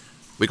 hurry.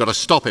 We got to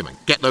stop him and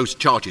get those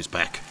charges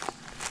back.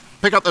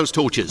 Pick up those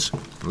torches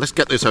and let's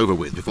get this over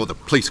with before the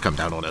police come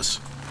down on us.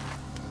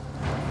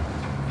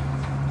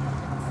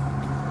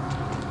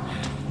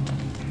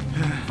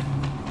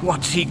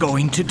 What's he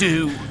going to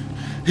do?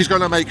 He's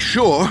going to make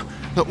sure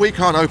that we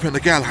can't open the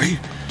galley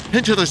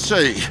into the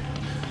sea.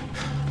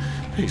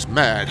 He's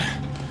mad.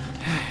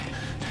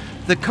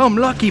 The Come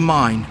Lucky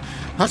mine.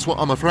 That's what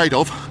I'm afraid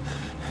of.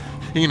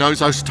 He knows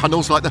those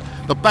tunnels like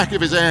the back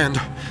of his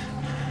hand.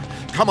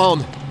 Come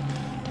on.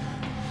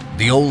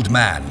 The old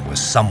man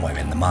was somewhere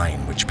in the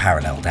mine which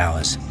paralleled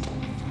ours.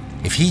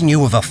 If he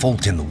knew of a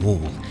fault in the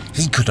wall,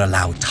 he could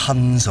allow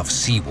tons of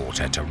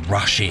seawater to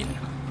rush in,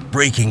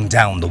 breaking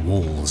down the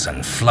walls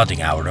and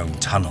flooding our own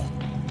tunnel.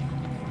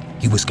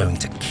 He was going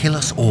to kill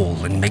us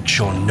all and make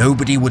sure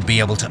nobody would be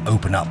able to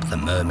open up the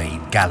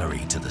mermaid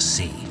gallery to the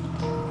sea.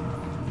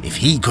 If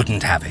he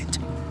couldn't have it,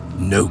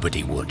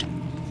 nobody would.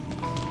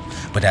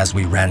 But as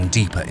we ran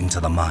deeper into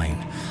the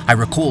mine, I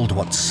recalled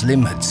what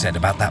Slim had said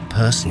about that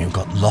person who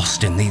got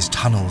lost in these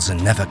tunnels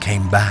and never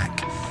came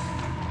back.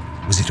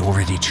 Was it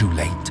already too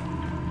late?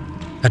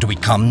 Had we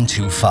come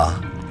too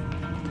far?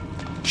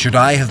 Should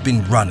I have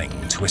been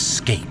running to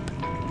escape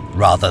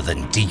rather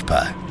than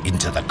deeper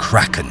into the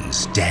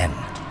Kraken's den?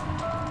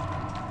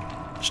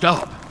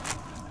 Stop!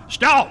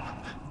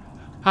 Stop!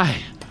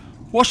 Hey,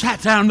 what's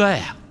that down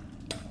there?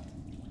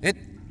 It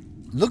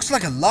looks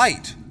like a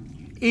light.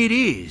 It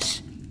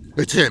is.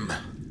 It's him.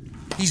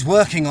 He's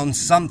working on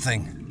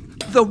something.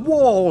 The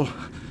wall.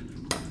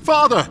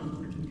 Father!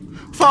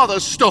 Father,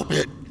 stop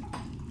it!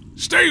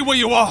 Stay where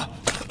you are.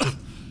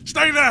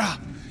 Stay there.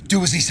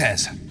 Do as he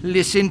says.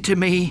 Listen to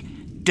me.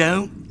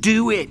 Don't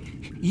do it.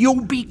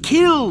 You'll be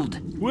killed.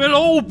 We'll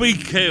all be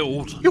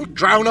killed. You'll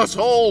drown us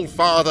all,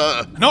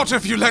 Father! Not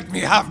if you let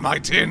me have my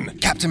tin.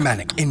 Captain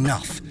Manic,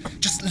 enough.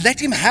 Just let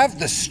him have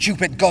the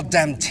stupid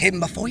goddamn tin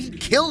before he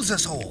kills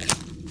us all.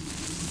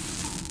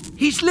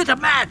 He's lit a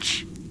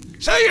match.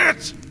 Say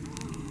it!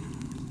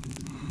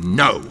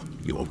 No,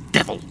 you old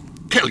devil.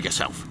 Kill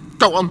yourself.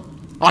 Go on.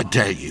 I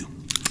dare you.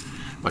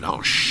 But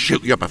I'll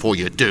shoot you before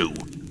you do.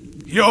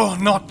 You're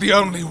not the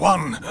only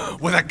one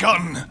with a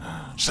gun,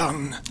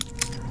 son.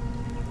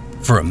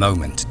 For a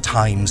moment,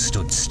 time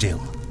stood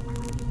still.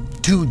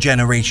 2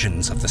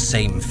 generations of the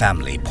same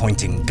family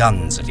pointing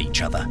guns at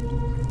each other.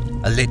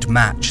 A lit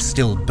match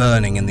still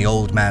burning in the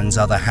old man's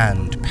other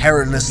hand,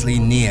 perilously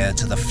near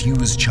to the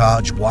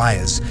fuse-charged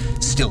wires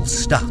still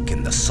stuck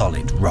in the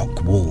solid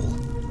rock wall.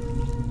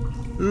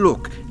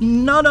 Look,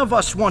 none of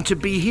us want to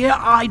be here.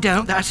 I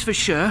don't, that's for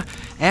sure.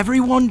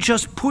 Everyone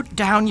just put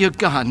down your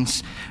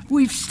guns.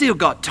 We've still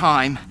got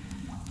time.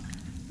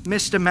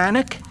 Mr.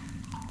 Manic?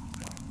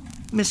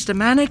 Mr.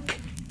 Manic?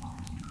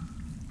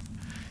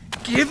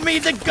 Give me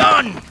the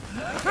gun!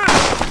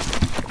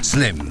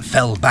 Slim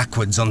fell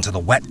backwards onto the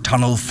wet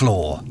tunnel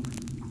floor,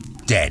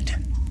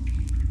 dead.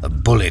 A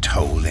bullet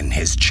hole in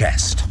his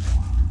chest.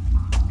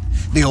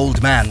 The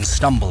old man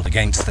stumbled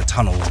against the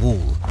tunnel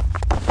wall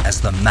as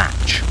the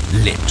match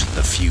lit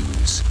the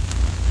fuse.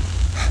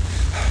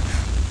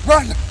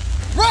 Run!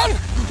 Run!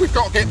 We've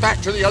got to get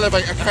back to the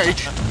elevator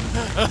cage.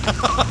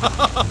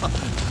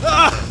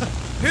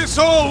 It's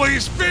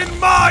always been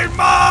my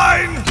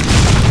mine!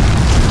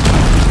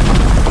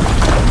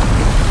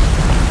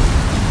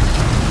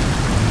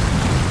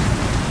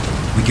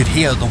 We could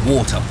hear the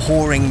water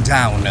pouring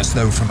down as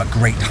though from a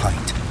great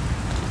height.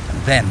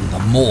 And then the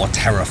more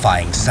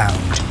terrifying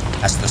sound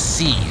as the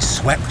sea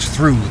swept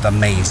through the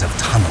maze of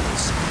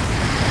tunnels.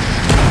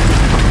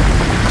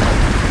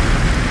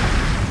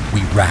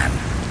 We ran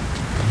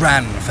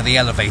for the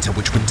elevator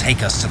which would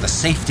take us to the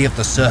safety of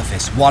the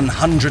surface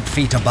 100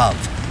 feet above.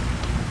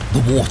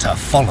 The water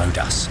followed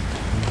us.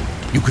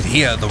 You could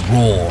hear the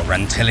roar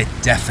until it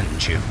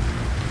deafened you.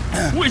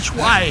 Which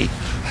way?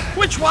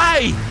 Which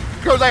way?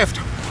 Go left!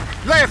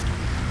 Left!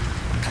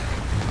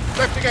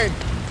 Left again!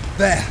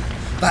 There,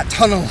 that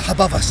tunnel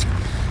above us.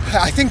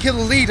 I think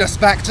it'll lead us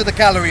back to the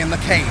gallery in the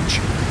cage.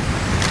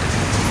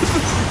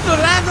 The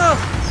ladder!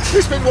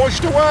 It's been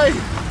washed away!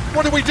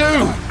 What do we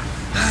do?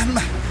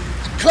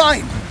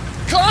 Climb!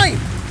 Climb!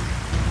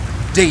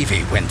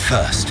 Davy went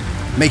first,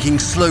 making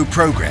slow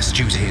progress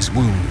due to his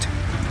wound.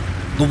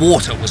 The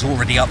water was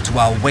already up to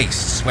our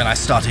waists when I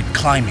started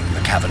climbing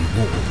the cavern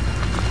wall.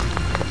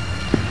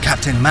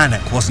 Captain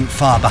Manic wasn't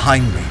far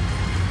behind me.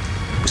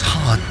 It was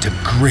hard to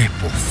grip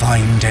or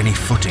find any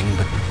footing,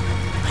 but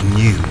I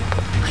knew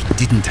I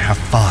didn't have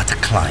far to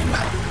climb.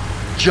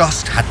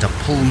 Just had to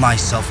pull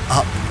myself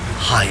up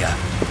higher.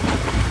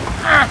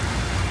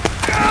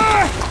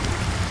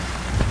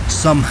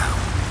 Somehow,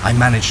 I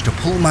managed to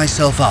pull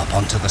myself up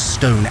onto the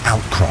stone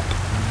outcrop.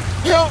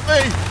 Help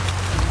me!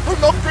 I'm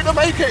not going to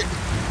make it!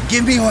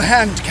 Give me your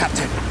hand,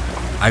 Captain.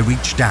 I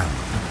reached down,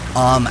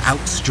 arm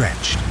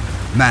outstretched.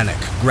 Manic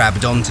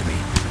grabbed onto me,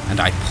 and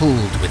I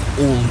pulled with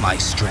all my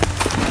strength.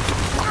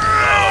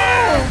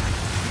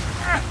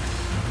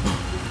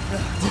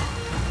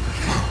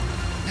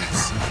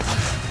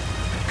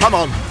 Come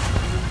on.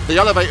 The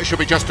elevator should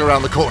be just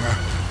around the corner.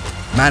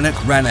 Manic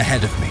ran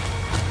ahead of me,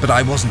 but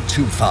I wasn't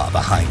too far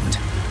behind.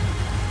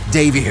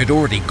 Davy had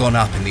already gone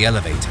up in the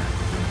elevator.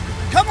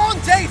 Come on,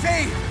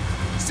 Davy!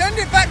 Send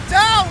it back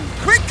down,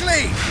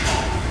 quickly!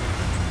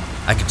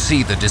 I could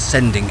see the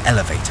descending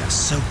elevator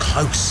so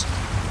close,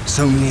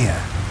 so near.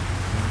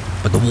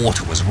 but the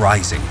water was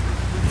rising,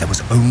 and there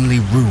was only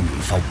room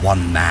for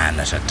one man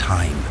at a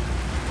time.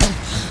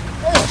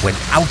 When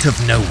out of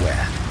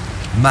nowhere,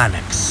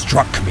 Manic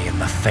struck me in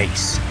the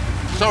face.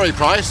 Sorry,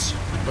 Price,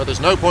 but there's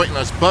no point in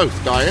us both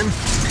dying.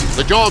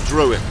 The job's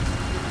ruined.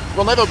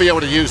 We'll never be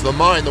able to use the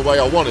mine the way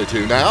I wanted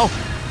to now,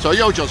 so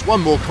you're just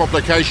one more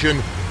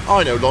complication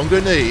I no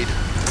longer need.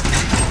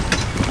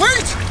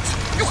 Wait!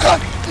 You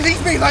can't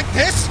leave me like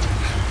this!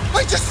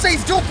 I just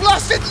saved your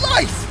blasted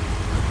life!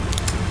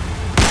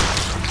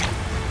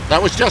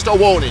 That was just a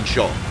warning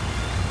shot.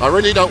 I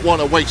really don't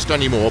want to waste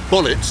any more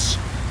bullets,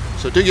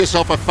 so do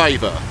yourself a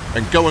favour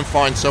and go and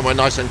find somewhere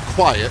nice and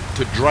quiet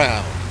to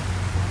drown.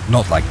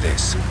 Not like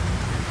this.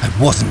 I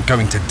wasn't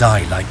going to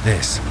die like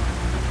this.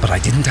 But I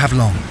didn't have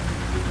long.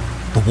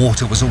 The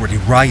water was already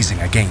rising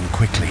again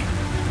quickly.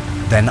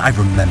 Then I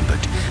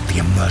remembered the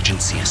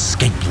emergency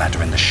escape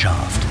ladder in the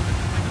shaft.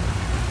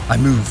 I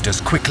moved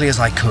as quickly as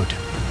I could.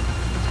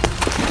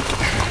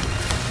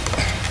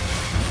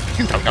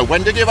 You don't know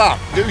when to give up,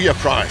 do you,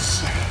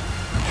 Price?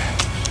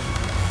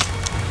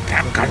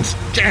 Damn gun's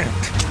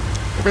jammed.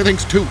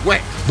 Everything's too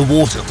wet. The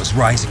water was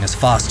rising as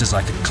fast as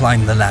I could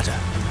climb the ladder,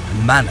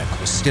 and Manic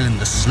was still in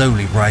the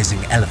slowly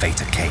rising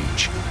elevator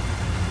cage.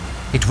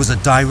 It was a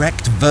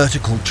direct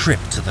vertical trip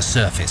to the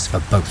surface for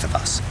both of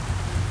us.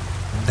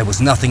 There was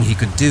nothing he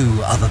could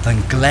do other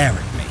than glare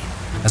at me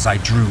as I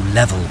drew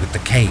level with the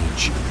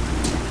cage.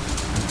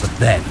 But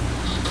then,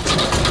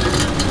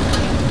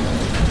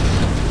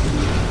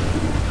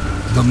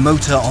 the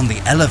motor on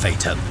the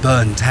elevator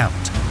burnt out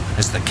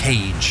as the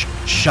cage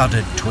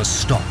shuddered to a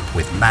stop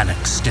with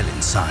Manic still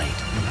inside,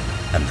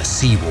 and the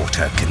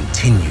seawater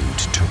continued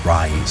to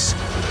rise.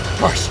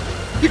 Price,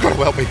 you gotta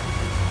help me.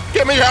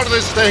 Get me out of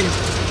this thing.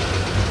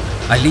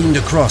 I leaned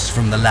across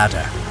from the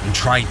ladder and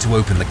tried to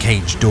open the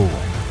cage door.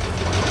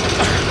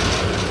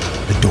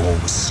 The door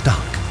was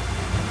stuck.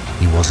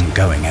 He wasn't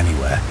going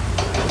anywhere.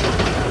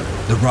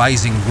 The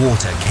rising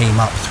water came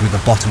up through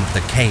the bottom of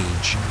the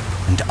cage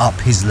and up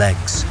his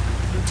legs.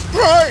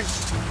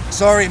 Price!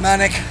 Sorry,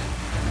 Manic.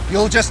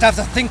 You'll just have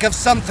to think of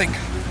something.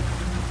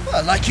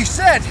 Well, like you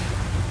said,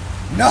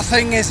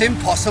 nothing is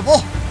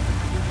impossible.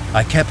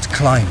 I kept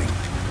climbing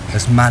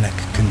as Manic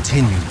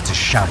continued to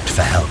shout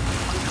for help.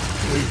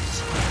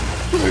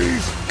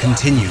 Please.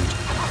 Continued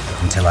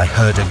until I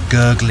heard a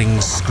gurgling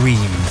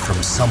scream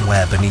from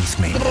somewhere beneath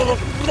me.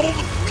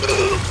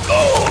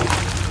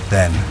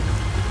 Then,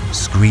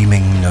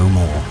 screaming no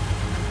more.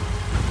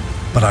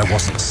 But I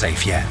wasn't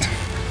safe yet.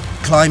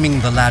 Climbing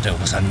the ladder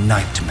was a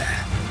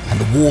nightmare, and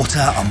the water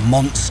a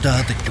monster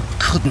that you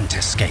couldn't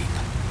escape.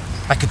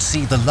 I could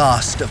see the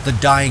last of the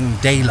dying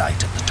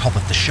daylight at the top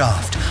of the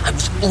shaft. I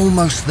was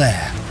almost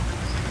there.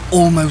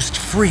 Almost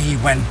free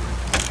when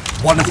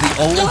one of the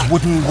old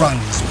wooden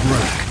rungs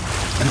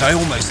broke, and I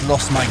almost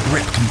lost my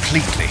grip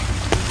completely.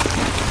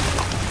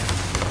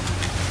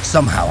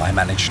 Somehow I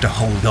managed to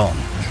hold on,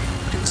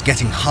 but it was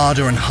getting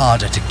harder and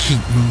harder to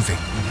keep moving.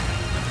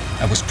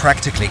 I was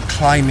practically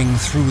climbing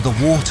through the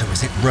water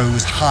as it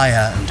rose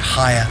higher and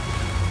higher.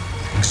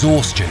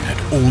 Exhaustion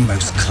had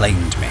almost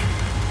claimed me.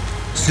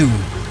 Soon,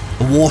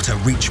 the water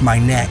reached my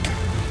neck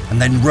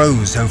and then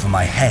rose over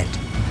my head.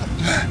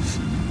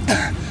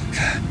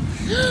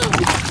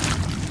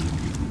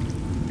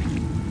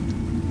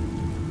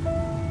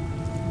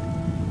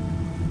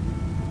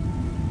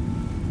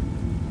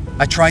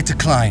 I tried to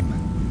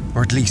climb,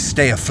 or at least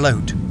stay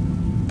afloat,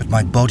 but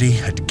my body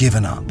had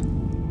given up.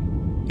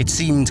 It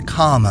seemed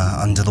calmer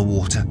under the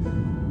water,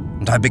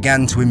 and I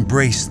began to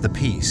embrace the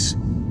peace.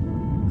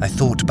 I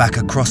thought back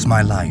across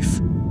my life.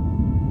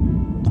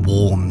 The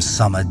warm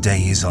summer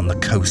days on the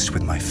coast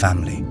with my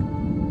family.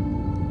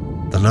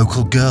 The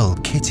local girl,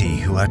 Kitty,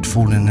 who I'd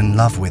fallen in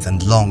love with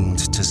and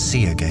longed to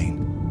see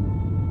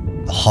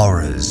again. The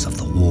horrors of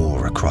the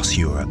war across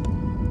Europe.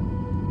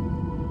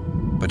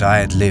 But I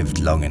had lived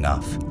long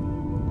enough.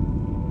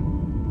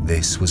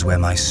 This was where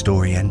my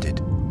story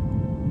ended.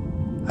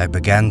 I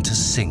began to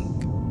sink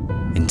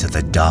into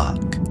the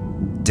dark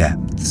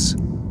depths.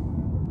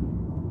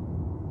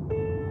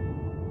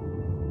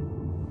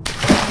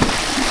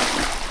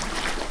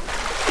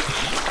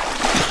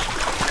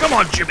 Come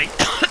on, Jimmy.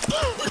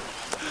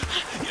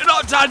 You're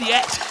not done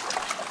yet.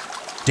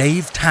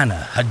 Dave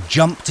Tanner had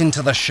jumped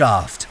into the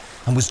shaft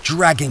and was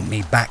dragging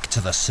me back to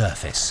the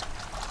surface.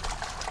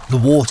 The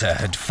water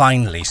had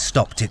finally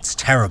stopped its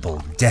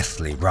terrible,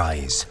 deathly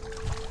rise.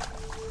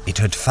 It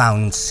had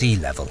found sea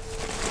level.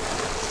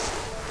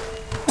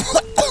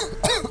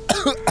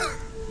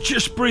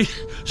 Just breathe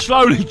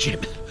slowly, Jim.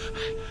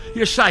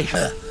 You're safe.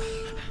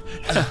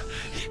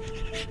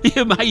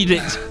 You made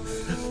it.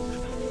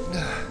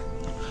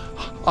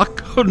 I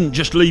couldn't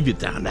just leave you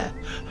down there.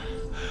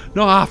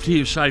 Not after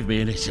you saved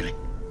me in Italy.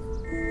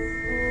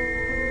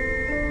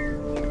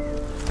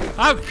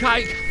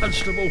 Okay,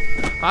 Constable.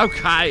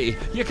 Okay,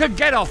 you can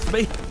get off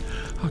me.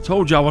 I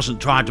told you I wasn't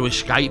trying to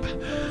escape.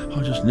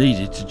 I just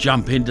needed to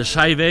jump in to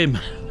save him.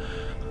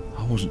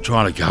 I wasn't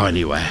trying to go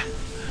anywhere.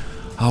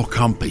 I'll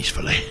come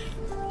peacefully.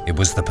 It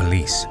was the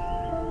police.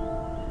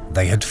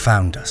 They had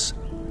found us.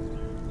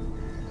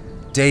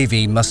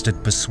 Davy must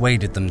have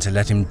persuaded them to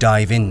let him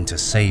dive in to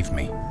save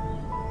me.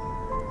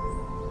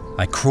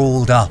 I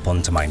crawled up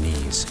onto my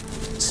knees,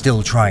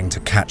 still trying to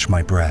catch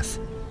my breath.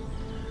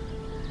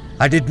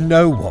 I didn't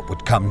know what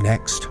would come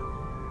next,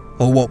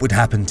 or what would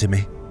happen to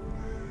me.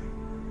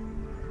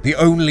 The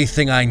only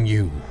thing I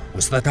knew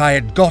was that I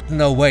had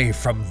gotten away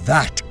from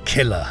that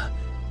killer.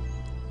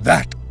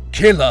 That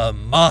killer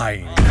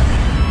mine.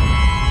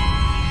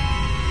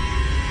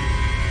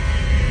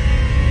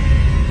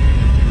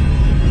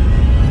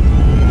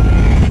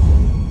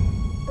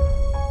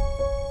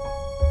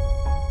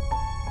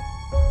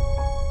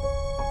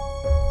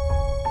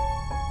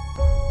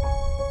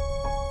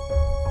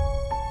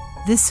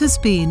 This has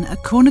been a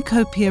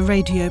cornucopia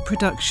radio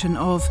production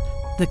of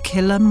The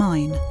Killer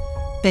Mine,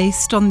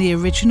 based on the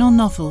original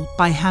novel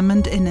by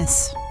Hammond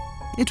Innes.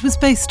 It was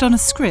based on a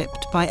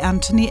script by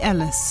Anthony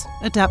Ellis,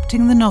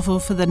 adapting the novel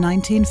for the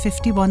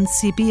 1951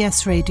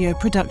 CBS radio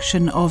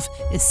production of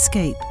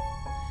Escape.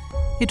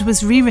 It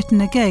was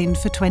rewritten again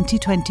for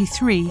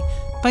 2023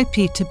 by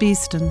Peter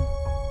Beeston.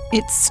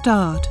 It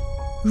starred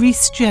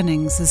Rhys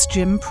Jennings as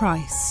Jim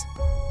Price,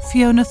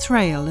 Fiona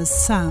Thrale as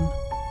Sam,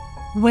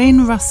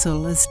 Wayne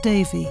Russell as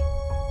Davy,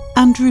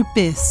 Andrew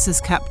Biss as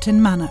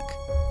Captain Mannock,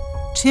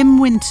 Tim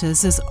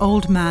Winters as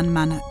Old Man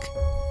Mannock,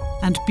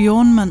 and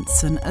Bjorn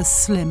Munson as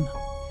Slim.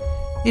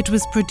 It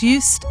was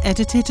produced,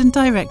 edited and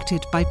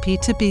directed by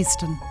Peter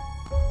Beeston.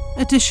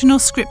 Additional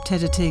script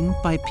editing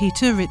by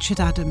Peter Richard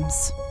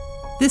Adams.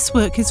 This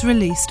work is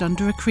released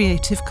under a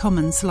Creative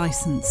Commons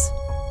license.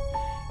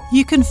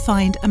 You can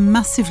find a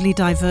massively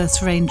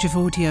diverse range of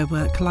audio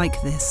work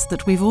like this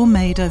that we've all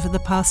made over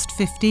the past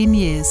 15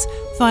 years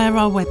via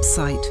our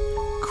website,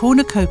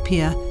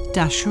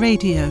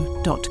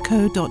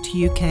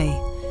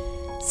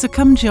 cornucopia-radio.co.uk. So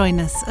come join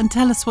us and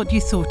tell us what you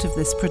thought of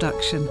this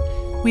production.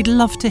 We'd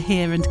love to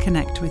hear and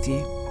connect with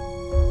you.